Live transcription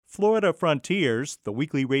Florida Frontiers, the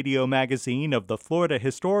weekly radio magazine of the Florida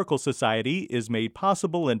Historical Society, is made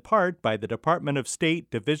possible in part by the Department of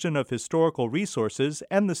State Division of Historical Resources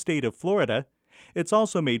and the state of Florida. It's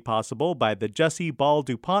also made possible by the Jesse Ball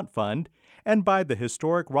DuPont Fund and by the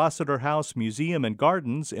historic Rossiter House Museum and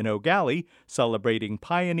Gardens in Eau Gallie, celebrating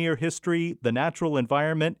pioneer history, the natural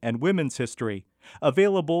environment, and women's history.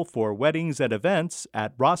 Available for weddings and events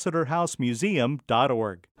at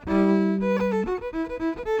rossiterhousemuseum.org.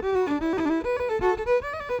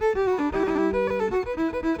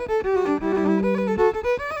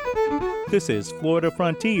 This is Florida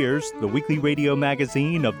Frontiers, the weekly radio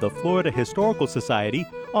magazine of the Florida Historical Society,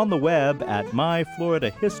 on the web at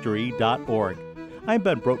myfloridahistory.org. I'm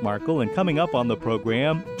Ben Brotemarkle, and coming up on the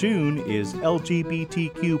program, June is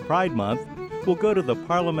LGBTQ Pride Month. We'll go to the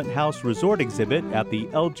Parliament House Resort exhibit at the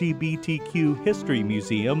LGBTQ History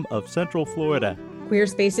Museum of Central Florida. Queer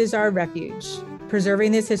spaces are a refuge.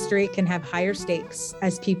 Preserving this history can have higher stakes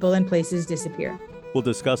as people and places disappear. We'll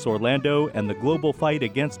discuss Orlando and the global fight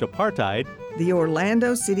against apartheid. The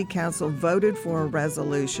Orlando City Council voted for a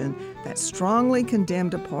resolution that strongly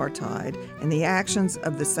condemned apartheid and the actions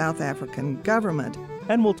of the South African government.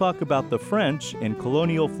 And we'll talk about the French in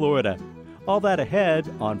colonial Florida. All that ahead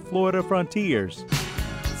on Florida Frontiers.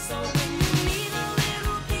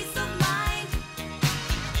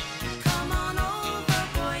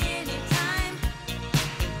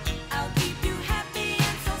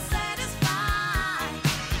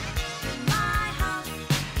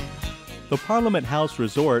 The Parliament House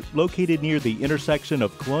Resort, located near the intersection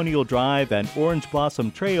of Colonial Drive and Orange Blossom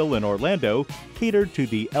Trail in Orlando, catered to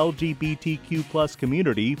the LGBTQ+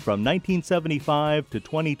 community from 1975 to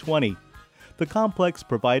 2020. The complex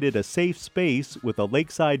provided a safe space with a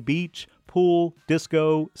lakeside beach, pool,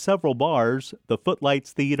 disco, several bars, the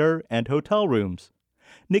Footlights Theater, and hotel rooms.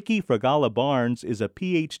 Nikki Fragala Barnes is a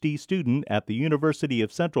Ph.D. student at the University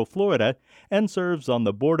of Central Florida and serves on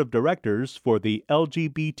the board of directors for the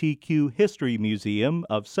LGBTQ History Museum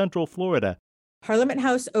of Central Florida. Parliament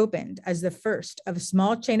House opened as the first of a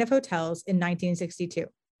small chain of hotels in 1962.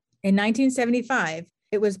 In 1975,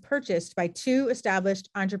 it was purchased by two established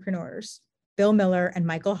entrepreneurs, Bill Miller and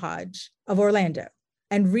Michael Hodge, of Orlando,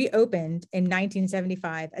 and reopened in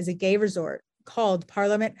 1975 as a gay resort called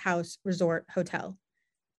Parliament House Resort Hotel.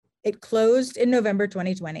 It closed in November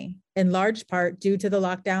 2020, in large part due to the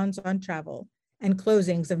lockdowns on travel and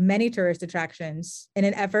closings of many tourist attractions in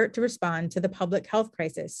an effort to respond to the public health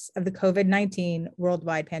crisis of the COVID-19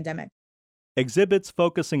 worldwide pandemic. Exhibits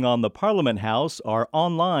focusing on the Parliament House are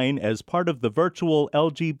online as part of the virtual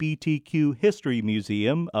LGBTQ History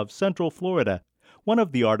Museum of Central Florida. One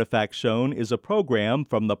of the artifacts shown is a program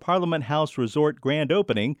from the Parliament House Resort grand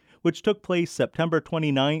opening, which took place September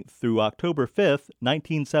 29th through October 5th,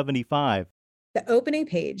 1975. The opening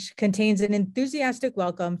page contains an enthusiastic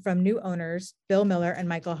welcome from new owners, Bill Miller and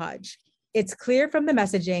Michael Hodge. It's clear from the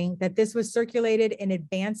messaging that this was circulated in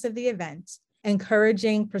advance of the event,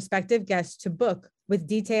 encouraging prospective guests to book with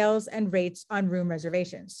details and rates on room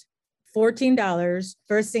reservations. $14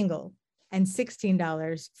 for a single and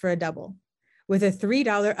 $16 for a double, with a $3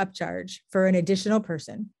 upcharge for an additional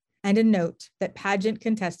person, and a note that pageant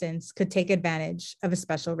contestants could take advantage of a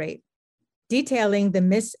special rate. Detailing the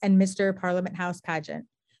Miss and Mr. Parliament House pageant,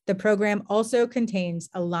 the program also contains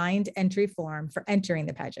a lined entry form for entering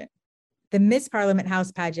the pageant. The Miss Parliament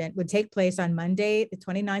House pageant would take place on Monday, the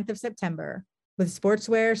 29th of September, with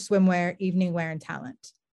sportswear, swimwear, evening wear, and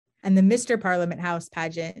talent. And the Mr. Parliament House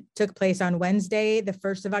pageant took place on Wednesday, the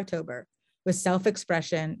 1st of October, with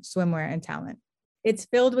self-expression, swimwear, and talent. It's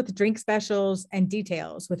filled with drink specials and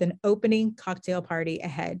details with an opening cocktail party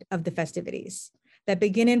ahead of the festivities that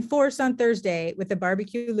begin in force on Thursday with a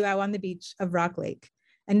barbecue luau on the beach of Rock Lake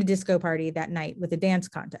and a disco party that night with a dance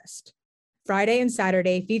contest. Friday and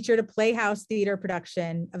Saturday featured a Playhouse Theater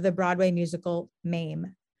production of the Broadway musical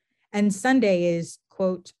Mame. And Sunday is,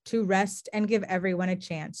 quote, to rest and give everyone a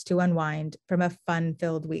chance to unwind from a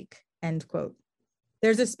fun-filled week, end quote.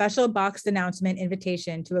 There's a special boxed announcement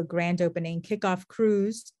invitation to a grand opening kickoff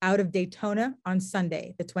cruise out of Daytona on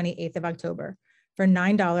Sunday, the 28th of October, for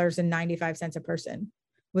 $9.95 a person,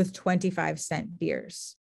 with 25-cent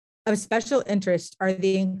beers. Of special interest are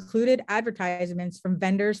the included advertisements from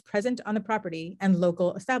vendors present on the property and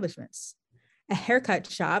local establishments. A haircut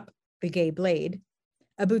shop, the Gay Blade,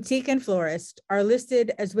 a boutique and florist are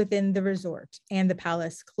listed as within the resort, and the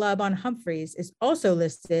Palace Club on Humphreys is also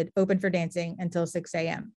listed open for dancing until 6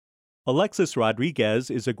 a.m. Alexis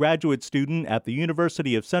Rodriguez is a graduate student at the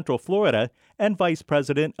University of Central Florida and vice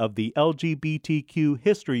president of the LGBTQ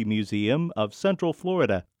History Museum of Central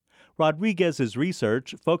Florida. Rodriguez's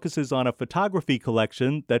research focuses on a photography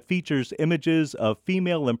collection that features images of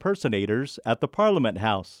female impersonators at the Parliament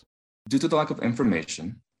House. Due to the lack of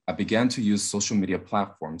information, I began to use social media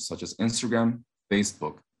platforms such as Instagram,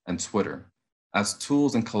 Facebook, and Twitter as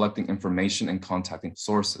tools in collecting information and contacting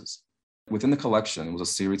sources. Within the collection was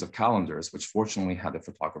a series of calendars which fortunately had the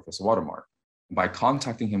photographer's watermark. By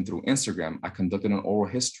contacting him through Instagram, I conducted an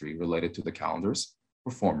oral history related to the calendars,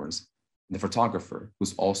 performers, and the photographer,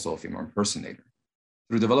 who's also a female impersonator.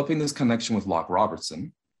 Through developing this connection with Locke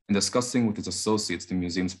Robertson and discussing with his associates the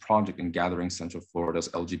museum's project in gathering Central Florida's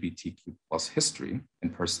LGBTQ+ history in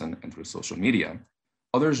person and through social media,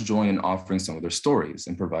 others joined in offering some of their stories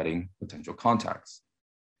and providing potential contacts.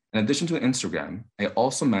 In addition to Instagram, I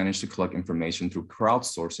also managed to collect information through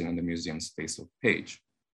crowdsourcing on the museum's Facebook page,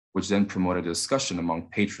 which then promoted a discussion among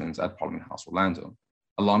patrons at Parliament House Orlando,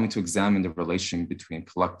 allowing me to examine the relation between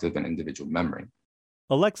collective and individual memory.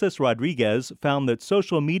 Alexis Rodriguez found that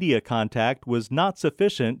social media contact was not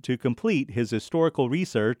sufficient to complete his historical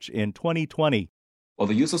research in 2020. While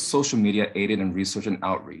the use of social media aided in research and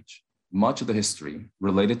outreach, much of the history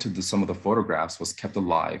related to some of the photographs was kept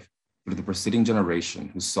alive through the preceding generation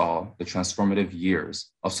who saw the transformative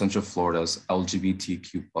years of Central Florida's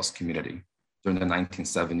LGBTQ+ community during the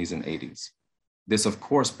 1970s and 80s. This, of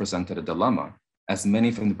course, presented a dilemma, as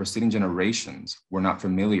many from the preceding generations were not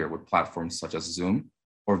familiar with platforms such as Zoom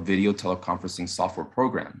or video teleconferencing software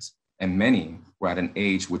programs, and many were at an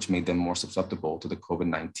age which made them more susceptible to the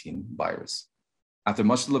COVID-19 virus. After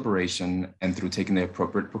much deliberation and through taking the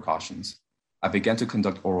appropriate precautions, I began to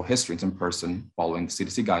conduct oral histories in person following the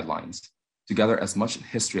CDC guidelines to gather as much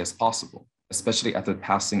history as possible, especially after the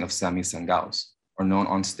passing of Sammy Sangaus, or known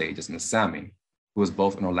on stage as Miss Sammy, who was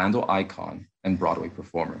both an Orlando icon and Broadway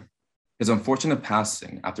performer. His unfortunate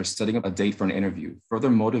passing after setting up a date for an interview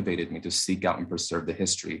further motivated me to seek out and preserve the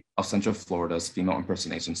history of Central Florida's female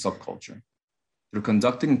impersonation subculture. Through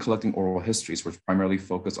conducting and collecting oral histories which primarily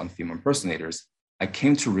focused on female impersonators, I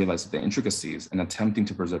came to realize the intricacies in attempting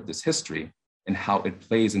to preserve this history and how it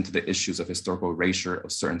plays into the issues of historical erasure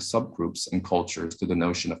of certain subgroups and cultures to the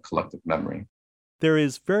notion of collective memory. There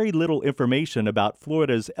is very little information about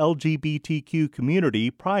Florida's LGBTQ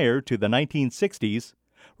community prior to the 1960s.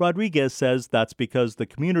 Rodriguez says that's because the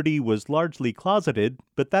community was largely closeted,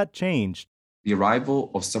 but that changed. The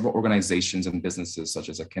arrival of several organizations and businesses such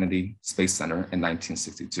as the Kennedy Space Center in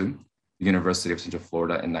 1962, the University of Central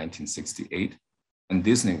Florida in 1968, and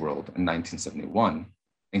Disney World in 1971,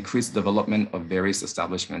 increased the development of various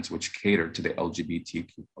establishments which catered to the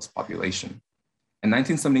LGBTQ+ population. In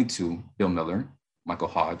 1972, Bill Miller, Michael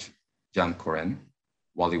Hodge, Jan Koren,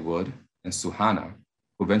 Wally Wood, and Suhana,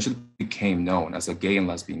 who eventually became known as a gay and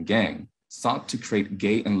lesbian gang, sought to create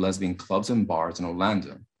gay and lesbian clubs and bars in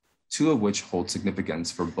Orlando, two of which hold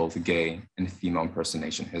significance for both gay and female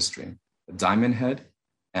impersonation history, the Diamond Head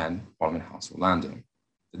and Parliament House Orlando.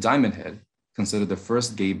 The Diamond Head, considered the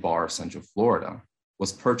first gay bar of Central Florida,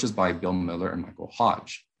 was purchased by Bill Miller and Michael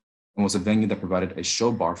Hodge, and was a venue that provided a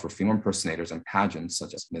show bar for female impersonators and pageants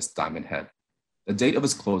such as Miss Diamond Head. The date of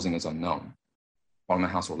its closing is unknown.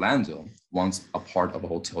 Parliament House Orlando, once a part of a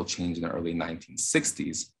hotel chain in the early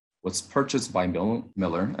 1960s, was purchased by Bill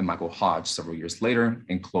Miller and Michael Hodge several years later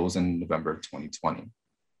and closed in November 2020.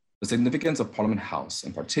 The significance of Parliament House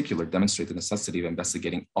in particular demonstrates the necessity of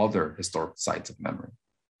investigating other historic sites of memory.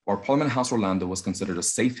 While Parliament House Orlando was considered a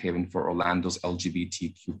safe haven for Orlando's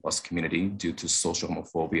LGBTQ+ community due to social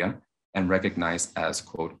homophobia and recognized as,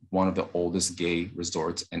 quote, one of the oldest gay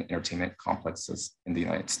resorts and entertainment complexes in the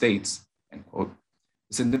United States, end quote,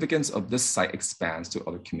 the significance of this site expands to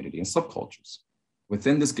other community and subcultures.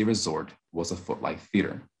 Within this gay resort was a Footlight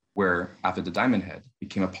Theater, where after the Diamond Head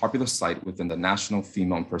became a popular site within the national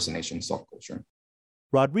female impersonation subculture.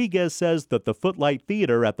 Rodriguez says that the Footlight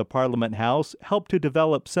Theater at the Parliament House helped to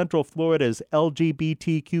develop Central Florida's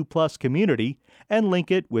LGBTQ+ community and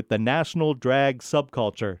link it with the national drag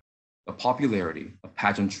subculture. The popularity of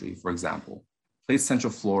pageantry, for example, placed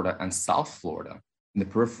Central Florida and South Florida in the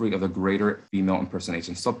periphery of the greater female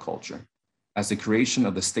impersonation subculture, as the creation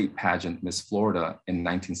of the state pageant Miss Florida in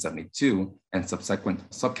 1972 and subsequent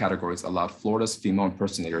subcategories allowed Florida's female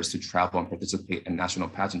impersonators to travel and participate in national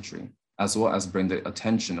pageantry, as well as bring the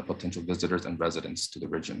attention of potential visitors and residents to the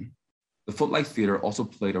region. The Footlight Theater also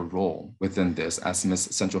played a role within this, as Miss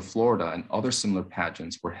Central Florida and other similar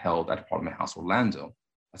pageants were held at Parliament House Orlando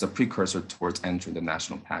as a precursor towards entering the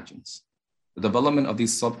national pageants. The development of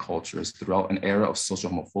these subcultures throughout an era of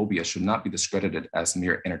social homophobia should not be discredited as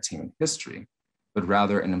mere entertainment history, but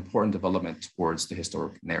rather an important development towards the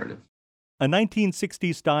historic narrative. A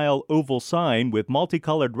 1960s-style oval sign with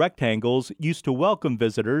multicolored rectangles used to welcome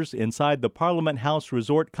visitors inside the Parliament House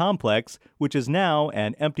Resort Complex, which is now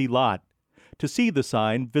an empty lot. To see the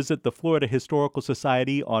sign, visit the Florida Historical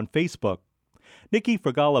Society on Facebook. Nikki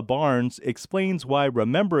Fregala Barnes explains why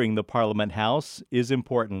remembering the Parliament House is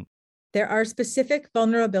important. There are specific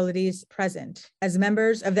vulnerabilities present as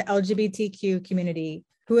members of the LGBTQ community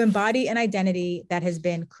who embody an identity that has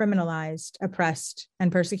been criminalized, oppressed,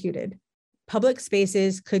 and persecuted. Public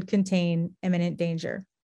spaces could contain imminent danger.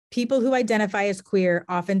 People who identify as queer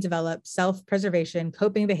often develop self-preservation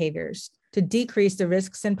coping behaviors to decrease the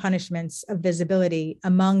risks and punishments of visibility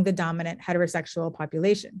among the dominant heterosexual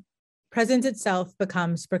population. Presence itself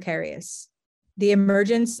becomes precarious. The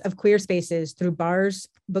emergence of queer spaces through bars,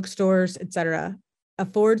 bookstores, etc.,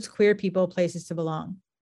 affords queer people places to belong.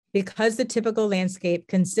 Because the typical landscape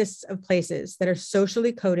consists of places that are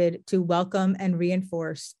socially coded to welcome and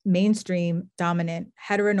reinforce mainstream, dominant,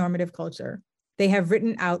 heteronormative culture, they have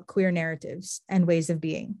written out queer narratives and ways of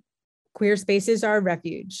being. Queer spaces are a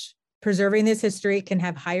refuge. Preserving this history can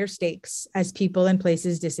have higher stakes as people and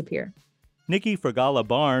places disappear. Nikki Fregala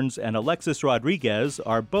Barnes and Alexis Rodriguez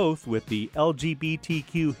are both with the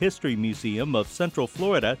LGBTQ History Museum of Central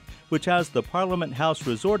Florida, which has the Parliament House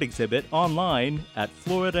Resort exhibit online at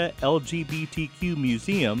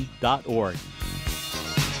floridalgbtqmuseum.org.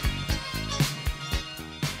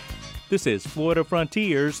 This is Florida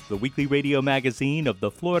Frontiers, the weekly radio magazine of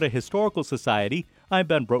the Florida Historical Society. I'm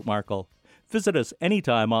Ben Brotmarkle. Visit us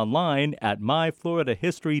anytime online at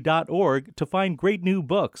myfloridahistory.org to find great new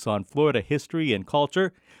books on Florida history and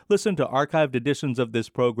culture, listen to archived editions of this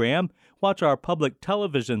program, watch our public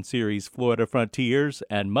television series Florida Frontiers,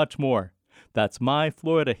 and much more. That's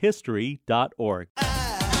myfloridahistory.org.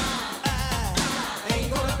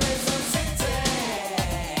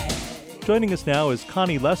 Joining us now is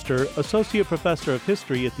Connie Lester, Associate Professor of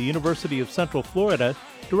History at the University of Central Florida,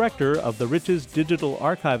 Director of the Riches Digital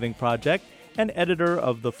Archiving Project, and editor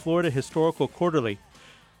of the Florida Historical Quarterly.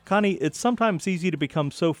 Connie, it's sometimes easy to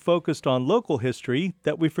become so focused on local history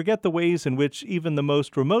that we forget the ways in which even the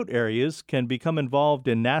most remote areas can become involved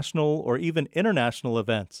in national or even international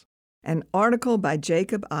events. An article by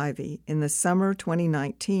Jacob Ivey in the summer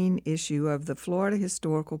 2019 issue of the Florida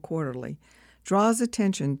Historical Quarterly draws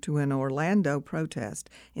attention to an Orlando protest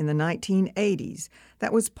in the 1980s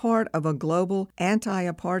that was part of a global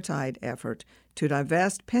anti-apartheid effort to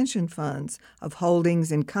divest pension funds of holdings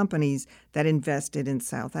in companies that invested in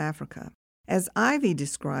South Africa. As Ivey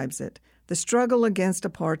describes it, the struggle against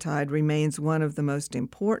apartheid remains one of the most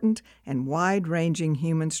important and wide-ranging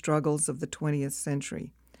human struggles of the 20th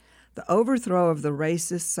century. The overthrow of the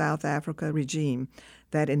racist South Africa regime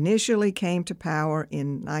that initially came to power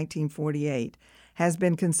in 1948 has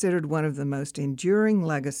been considered one of the most enduring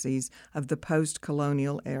legacies of the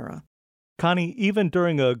post-colonial era. Connie, even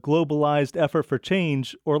during a globalized effort for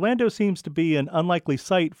change, Orlando seems to be an unlikely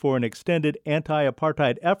site for an extended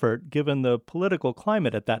anti-apartheid effort given the political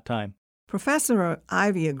climate at that time. Professor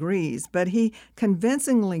Ivey agrees, but he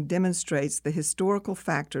convincingly demonstrates the historical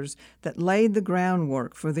factors that laid the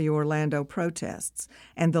groundwork for the Orlando protests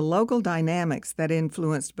and the local dynamics that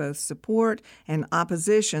influenced both support and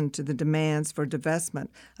opposition to the demands for divestment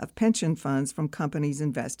of pension funds from companies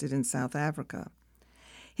invested in South Africa.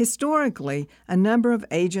 Historically, a number of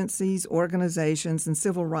agencies, organizations, and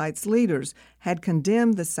civil rights leaders had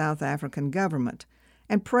condemned the South African government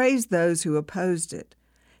and praised those who opposed it.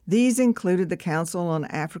 These included the Council on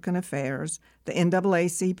African Affairs, the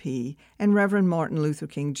NAACP, and Reverend Martin Luther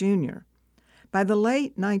King Jr. By the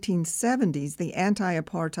late 1970s, the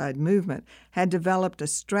anti-apartheid movement had developed a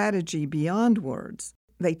strategy beyond words.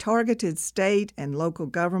 They targeted state and local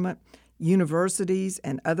government, universities,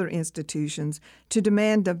 and other institutions to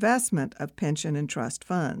demand divestment of pension and trust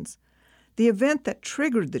funds. The event that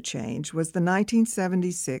triggered the change was the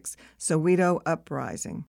 1976 Soweto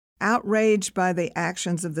Uprising. Outraged by the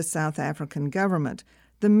actions of the South African government,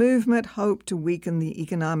 the movement hoped to weaken the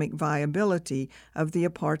economic viability of the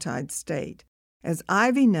apartheid state. As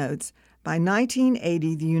Ivey notes, by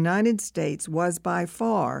 1980, the United States was by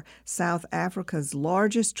far South Africa's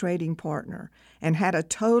largest trading partner and had a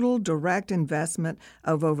total direct investment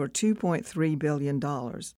of over $2.3 billion.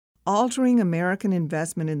 Altering American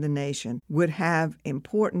investment in the nation would have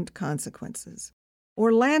important consequences.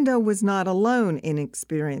 Orlando was not alone in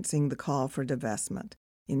experiencing the call for divestment.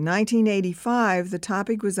 In 1985, the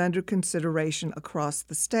topic was under consideration across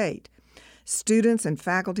the state. Students and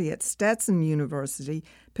faculty at Stetson University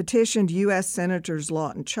petitioned U.S. Senators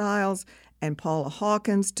Lawton Chiles and Paula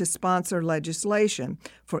Hawkins to sponsor legislation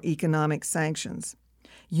for economic sanctions.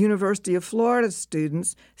 University of Florida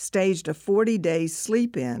students staged a 40-day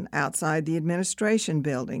sleep-in outside the administration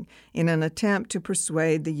building in an attempt to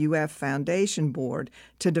persuade the UF Foundation Board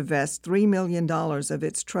to divest $3 million of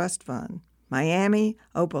its trust fund. Miami,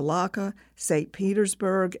 Opa-locka, St.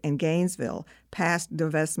 Petersburg, and Gainesville passed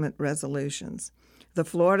divestment resolutions. The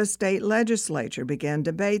Florida State Legislature began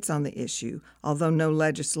debates on the issue, although no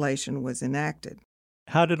legislation was enacted.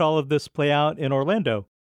 How did all of this play out in Orlando?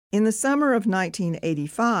 In the summer of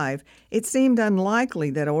 1985, it seemed unlikely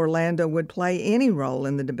that Orlando would play any role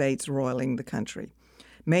in the debates roiling the country.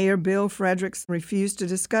 Mayor Bill Fredericks refused to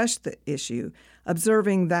discuss the issue,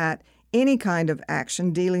 observing that any kind of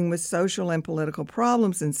action dealing with social and political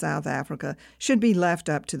problems in South Africa should be left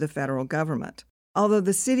up to the federal government. Although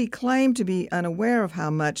the city claimed to be unaware of how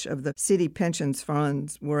much of the city pensions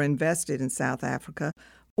funds were invested in South Africa,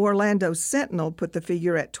 Orlando Sentinel put the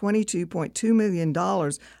figure at $22.2 million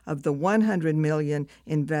of the $100 million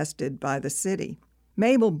invested by the city.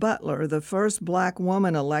 Mabel Butler, the first black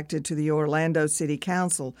woman elected to the Orlando City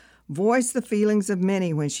Council, voiced the feelings of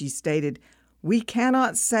many when she stated, "We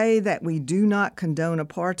cannot say that we do not condone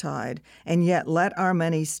apartheid and yet let our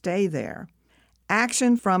money stay there."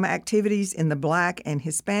 Action from activities in the Black and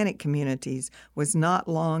Hispanic communities was not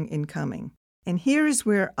long in coming. And here is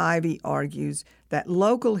where Ivey argues that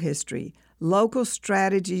local history, local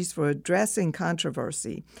strategies for addressing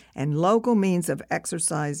controversy, and local means of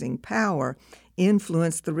exercising power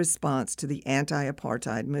influenced the response to the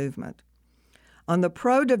anti-apartheid movement. On the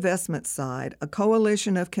pro-divestment side, a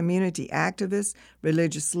coalition of community activists,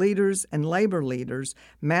 religious leaders, and labor leaders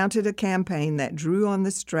mounted a campaign that drew on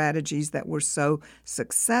the strategies that were so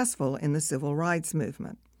successful in the civil rights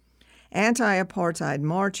movement. Anti-apartheid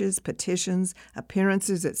marches, petitions,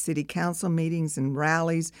 appearances at city council meetings, and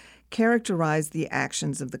rallies characterized the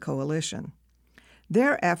actions of the coalition.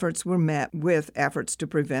 Their efforts were met with efforts to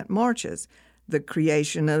prevent marches, the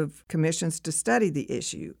creation of commissions to study the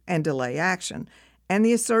issue and delay action, and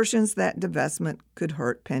the assertions that divestment could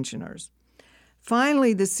hurt pensioners.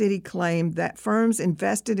 Finally, the city claimed that firms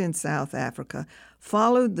invested in South Africa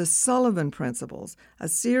followed the Sullivan Principles, a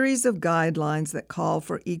series of guidelines that call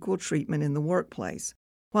for equal treatment in the workplace.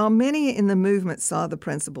 While many in the movement saw the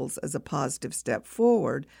principles as a positive step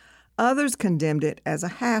forward, others condemned it as a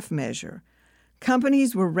half measure.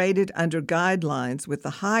 Companies were rated under guidelines with the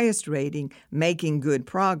highest rating making good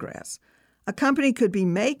progress. A company could be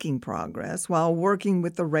making progress while working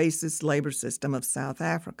with the racist labor system of South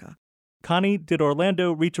Africa. Connie, did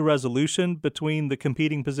Orlando reach a resolution between the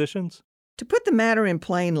competing positions? To put the matter in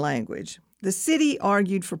plain language, the city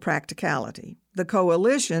argued for practicality. The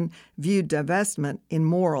coalition viewed divestment in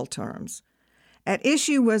moral terms. At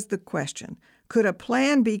issue was the question, could a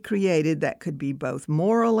plan be created that could be both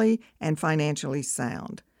morally and financially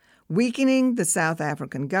sound, weakening the South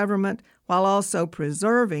African government while also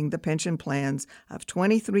preserving the pension plans of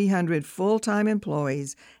 2,300 full-time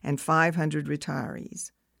employees and 500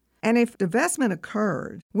 retirees? And if divestment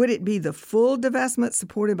occurred, would it be the full divestment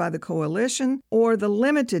supported by the coalition or the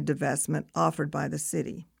limited divestment offered by the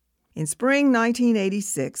city? In spring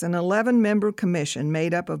 1986, an 11-member commission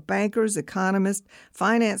made up of bankers, economists,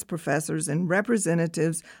 finance professors, and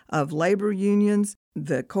representatives of labor unions,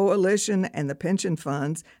 the coalition, and the pension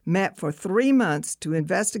funds met for 3 months to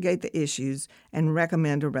investigate the issues and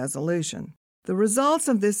recommend a resolution. The results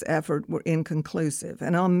of this effort were inconclusive,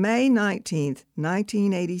 and on May 19,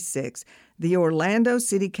 1986, the Orlando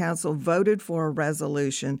City Council voted for a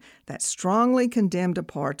resolution that strongly condemned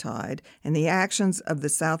apartheid and the actions of the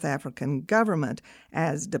South African government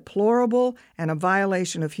as deplorable and a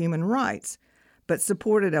violation of human rights, but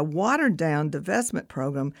supported a watered-down divestment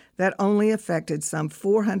program that only affected some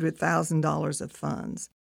 $400,000 of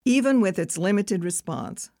funds. Even with its limited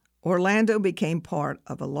response, Orlando became part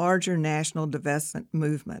of a larger national divestment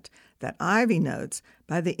movement that Ivey notes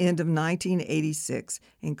by the end of 1986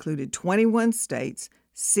 included 21 states,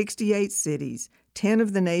 68 cities, 10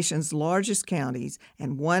 of the nation's largest counties,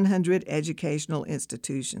 and 100 educational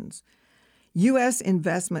institutions. U.S.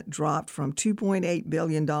 investment dropped from $2.8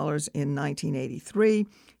 billion in 1983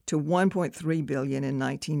 to $1.3 billion in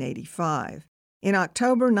 1985. In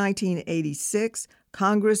October 1986,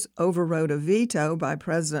 Congress overrode a veto by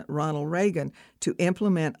President Ronald Reagan to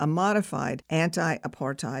implement a modified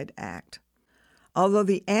Anti-Apartheid Act. Although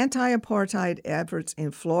the anti-apartheid efforts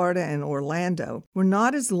in Florida and Orlando were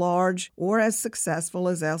not as large or as successful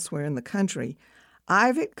as elsewhere in the country,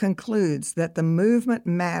 Ivey concludes that the movement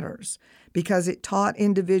matters because it taught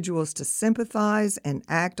individuals to sympathize and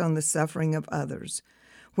act on the suffering of others,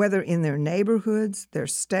 whether in their neighborhoods, their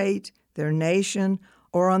state, their nation,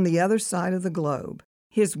 or on the other side of the globe.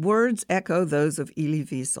 His words echo those of Elie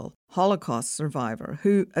Wiesel, Holocaust survivor,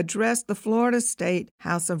 who addressed the Florida State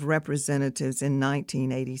House of Representatives in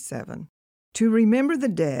 1987. To remember the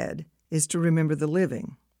dead is to remember the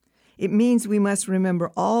living. It means we must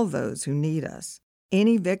remember all those who need us.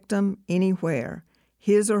 Any victim, anywhere,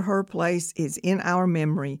 his or her place is in our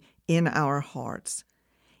memory, in our hearts.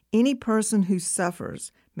 Any person who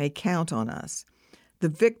suffers may count on us. The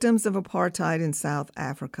victims of apartheid in South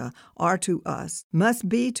Africa are to us, must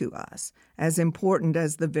be to us, as important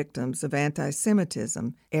as the victims of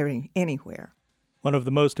anti-Semitism anywhere. One of the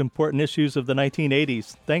most important issues of the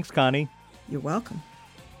 1980s. Thanks, Connie. You're welcome.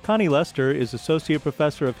 Connie Lester is Associate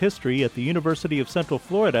Professor of History at the University of Central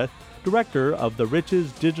Florida, Director of the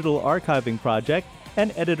Riches Digital Archiving Project,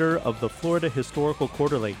 and editor of the Florida Historical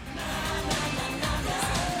Quarterly.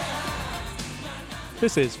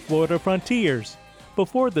 This is Florida Frontiers.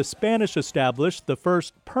 Before the Spanish established the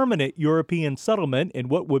first permanent European settlement in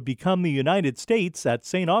what would become the United States at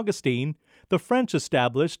St. Augustine, the French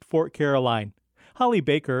established Fort Caroline. Holly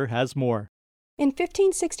Baker has more. In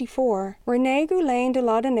 1564, René Goulaine de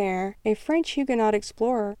Laudonnière, a French Huguenot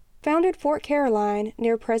explorer, founded Fort Caroline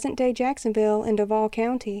near present-day Jacksonville in Duval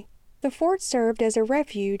County. The fort served as a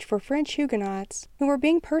refuge for French Huguenots who were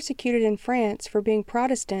being persecuted in France for being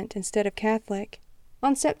Protestant instead of Catholic.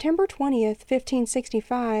 On September 20th,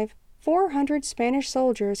 1565, 400 Spanish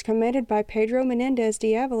soldiers commanded by Pedro Menendez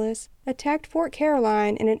de Avalos attacked Fort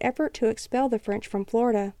Caroline in an effort to expel the French from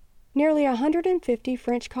Florida. Nearly 150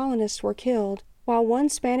 French colonists were killed, while one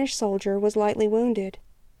Spanish soldier was lightly wounded.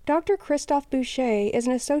 Dr. Christophe Boucher is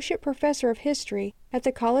an associate professor of history at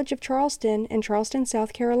the College of Charleston in Charleston,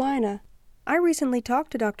 South Carolina. I recently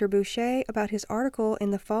talked to Dr. Boucher about his article in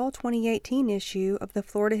the fall 2018 issue of the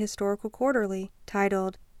Florida Historical Quarterly,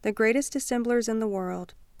 titled The Greatest Dissemblers in the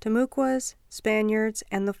World, Timucuas, Spaniards,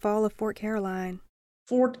 and the Fall of Fort Caroline.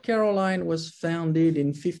 Fort Caroline was founded in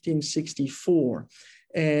 1564,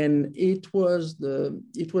 and it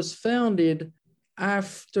was founded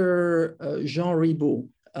after Jean Ribault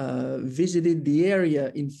visited the area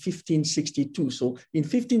in 1562. So in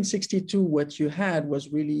 1562, what you had was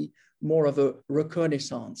really more of a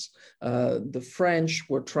reconnaissance. The French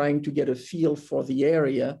were trying to get a feel for the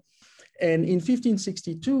area. And in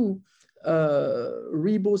 1562,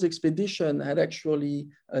 Ribault's expedition had actually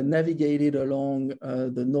navigated along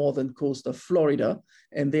the northern coast of Florida,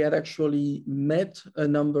 and they had actually met a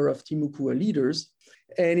number of Timucua leaders.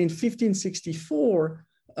 And in 1564,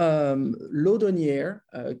 Laudonnière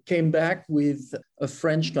came back with a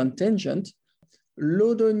French contingent.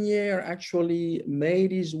 Laudonnière actually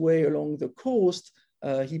made his way along the coast.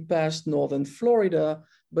 He passed northern Florida,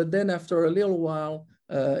 but then after a little while,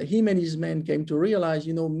 him and his men came to realize,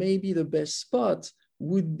 maybe the best spot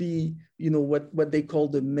would be, what they call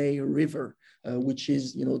the May River, which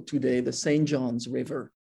is, today the St. John's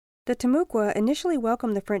River. The Timucua initially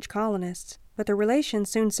welcomed the French colonists, but the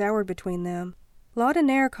relations soon soured between them.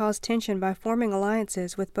 Laudonnière caused tension by forming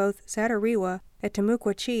alliances with both Satariwa, a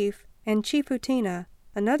Timucua chief, and Chief Utina,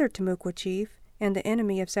 another Timucua chief, and the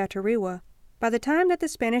enemy of Satariwa. By the time that the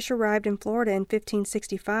Spanish arrived in Florida in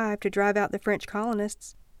 1565 to drive out the French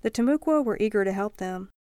colonists, the Timucua were eager to help them.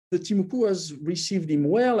 The Timucuas received him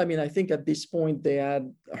well. I think at this point they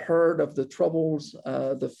had heard of the troubles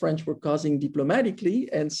the French were causing diplomatically,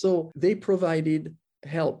 and so they provided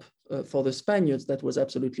help for the Spaniards that was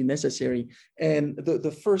absolutely necessary. And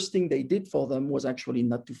the first thing they did for them was actually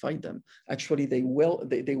not to fight them. Actually, they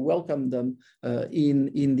welcomed them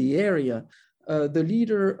in the area. The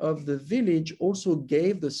leader of the village also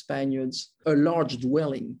gave the Spaniards a large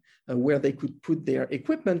dwelling where they could put their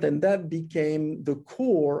equipment, and that became the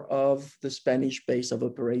core of the Spanish base of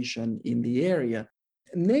operation in the area.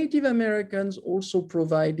 Native Americans also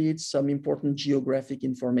provided some important geographic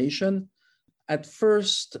information. At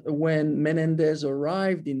first, when Menendez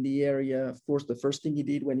arrived in the area, of course, the first thing he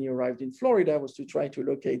did when he arrived in Florida was to try to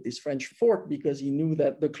locate this French fort because he knew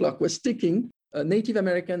that the clock was ticking. Native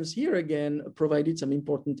Americans here again provided some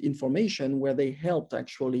important information where they helped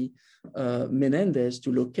actually Menendez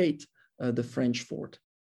to locate the French fort.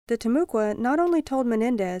 The Timucua not only told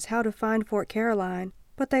Menendez how to find Fort Caroline,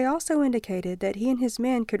 but they also indicated that he and his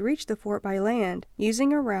men could reach the fort by land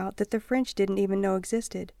using a route that the French didn't even know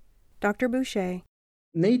existed. Dr. Boucher.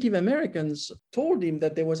 Native Americans told him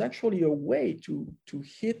that there was actually a way to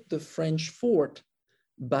hit the French fort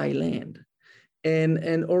by land.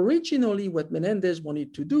 And originally what Menendez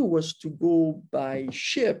wanted to do was to go by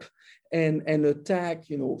ship and attack,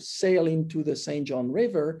 sail into the St. John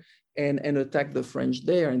River and attack the French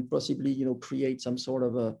there and possibly, create some sort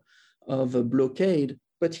of a blockade.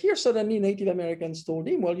 But here suddenly Native Americans told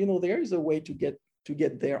him, well, there is a way to get to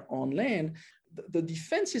get there on land. The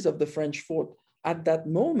defenses of the French fort at that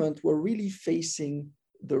moment were really facing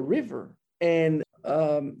the river. And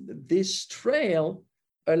this trail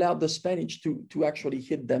allowed the Spanish to actually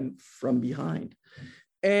hit them from behind.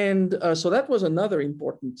 And so that was another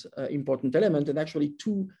important element. And actually,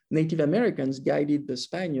 2 Native Americans guided the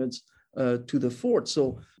Spaniards to the fort.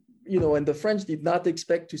 So, and the French did not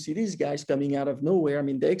expect to see these guys coming out of nowhere. I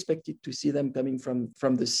mean, they expected to see them coming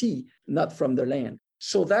from the sea, not from the land.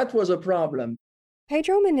 So that was a problem.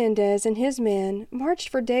 Pedro Menendez and his men marched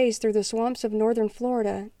for days through the swamps of northern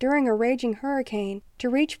Florida during a raging hurricane to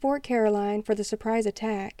reach Fort Caroline for the surprise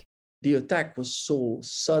attack. The attack was so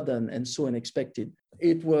sudden and so unexpected.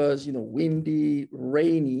 It was, windy,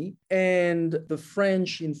 rainy, and the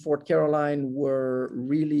French in Fort Caroline were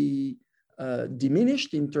really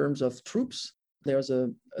diminished in terms of troops. There's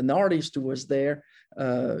an artist who was there,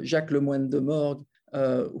 Jacques Lemoine de Morgue,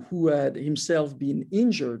 who had himself been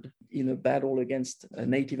injured in a battle against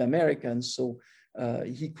Native Americans. So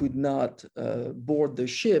he could not board the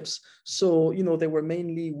ships. So, there were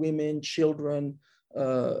mainly women, children,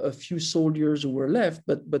 a few soldiers who were left,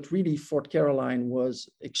 but really Fort Caroline was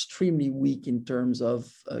extremely weak in terms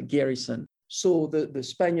of garrison. So the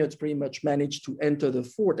Spaniards pretty much managed to enter the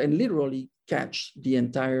fort and literally catch the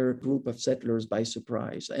entire group of settlers by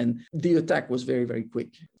surprise. And the attack was very, very quick.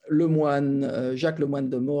 Jacques Lemoine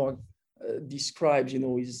de Morgue describes,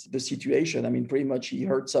 the situation. I mean, pretty much he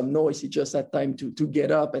heard some noise. He just had time to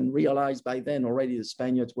get up and realized by then already the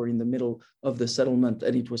Spaniards were in the middle of the settlement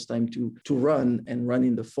and it was time to run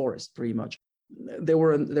in the forest, pretty much. There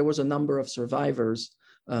was a number of survivors,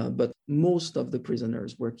 but most of the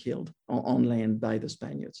prisoners were killed on land by the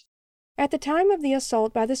Spaniards. At the time of the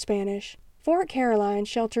assault by the Spanish, Fort Caroline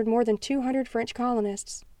sheltered more than 200 French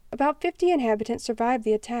colonists. About 50 inhabitants survived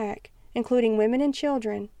the attack, including women and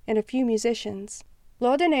children, and a few musicians.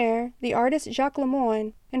 Laudonnière, the artist Jacques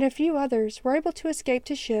Lemoine, and a few others were able to escape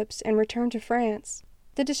to ships and return to France.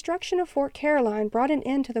 The destruction of Fort Caroline brought an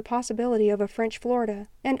end to the possibility of a French Florida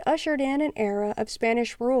and ushered in an era of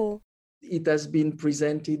Spanish rule. This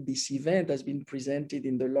event has been presented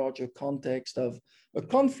in the larger context of a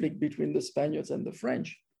conflict between the Spaniards and the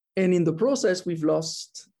French. And in the process, we've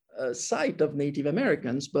lost sight of Native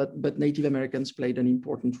Americans, but Native Americans played an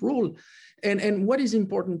important role. And what is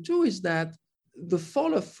important too is that the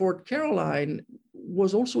fall of Fort Caroline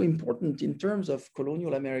was also important in terms of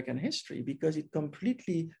colonial American history because it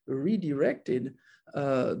completely redirected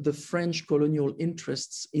the French colonial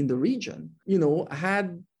interests in the region.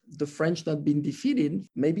 Had the French not been defeated,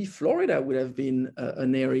 maybe Florida would have been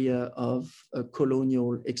an area of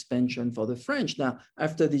colonial expansion for the French. Now,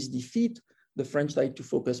 after this defeat, the French tried to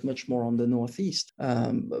focus much more on the Northeast.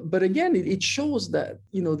 But again, it shows that,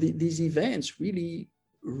 these events really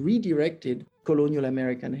redirected colonial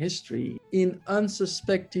American history in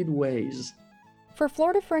unsuspected ways. For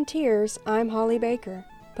Florida Frontiers, I'm Holly Baker,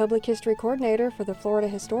 Public History Coordinator for the Florida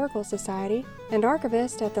Historical Society and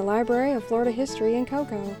archivist at the Library of Florida History in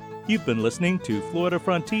Cocoa. You've been listening to Florida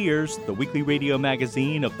Frontiers, the weekly radio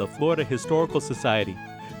magazine of the Florida Historical Society.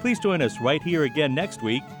 Please join us right here again next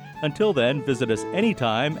week. Until then, visit us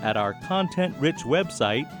anytime at our content-rich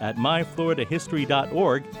website at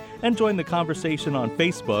myfloridahistory.org and join the conversation on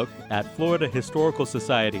Facebook at Florida Historical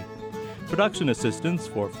Society. Production assistance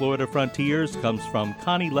for Florida Frontiers comes from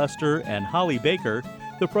Connie Lester and Holly Baker.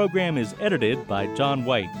 The program is edited by John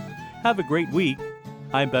White. Have a great week.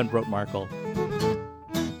 I'm Ben Brotmarkle.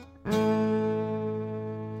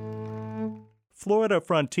 Florida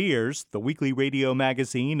Frontiers, the weekly radio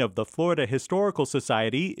magazine of the Florida Historical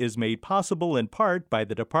Society, is made possible in part by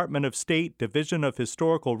the Department of State Division of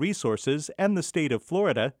Historical Resources and the state of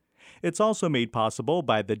Florida. It's also made possible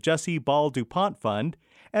by the Jesse Ball DuPont Fund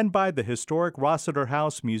and by the historic Rossiter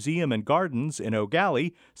House Museum and Gardens in Eau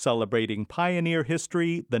Gallie, celebrating pioneer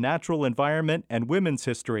history, the natural environment, and women's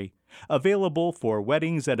history. Available for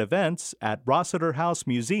weddings and events at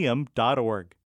rossiterhousemuseum.org.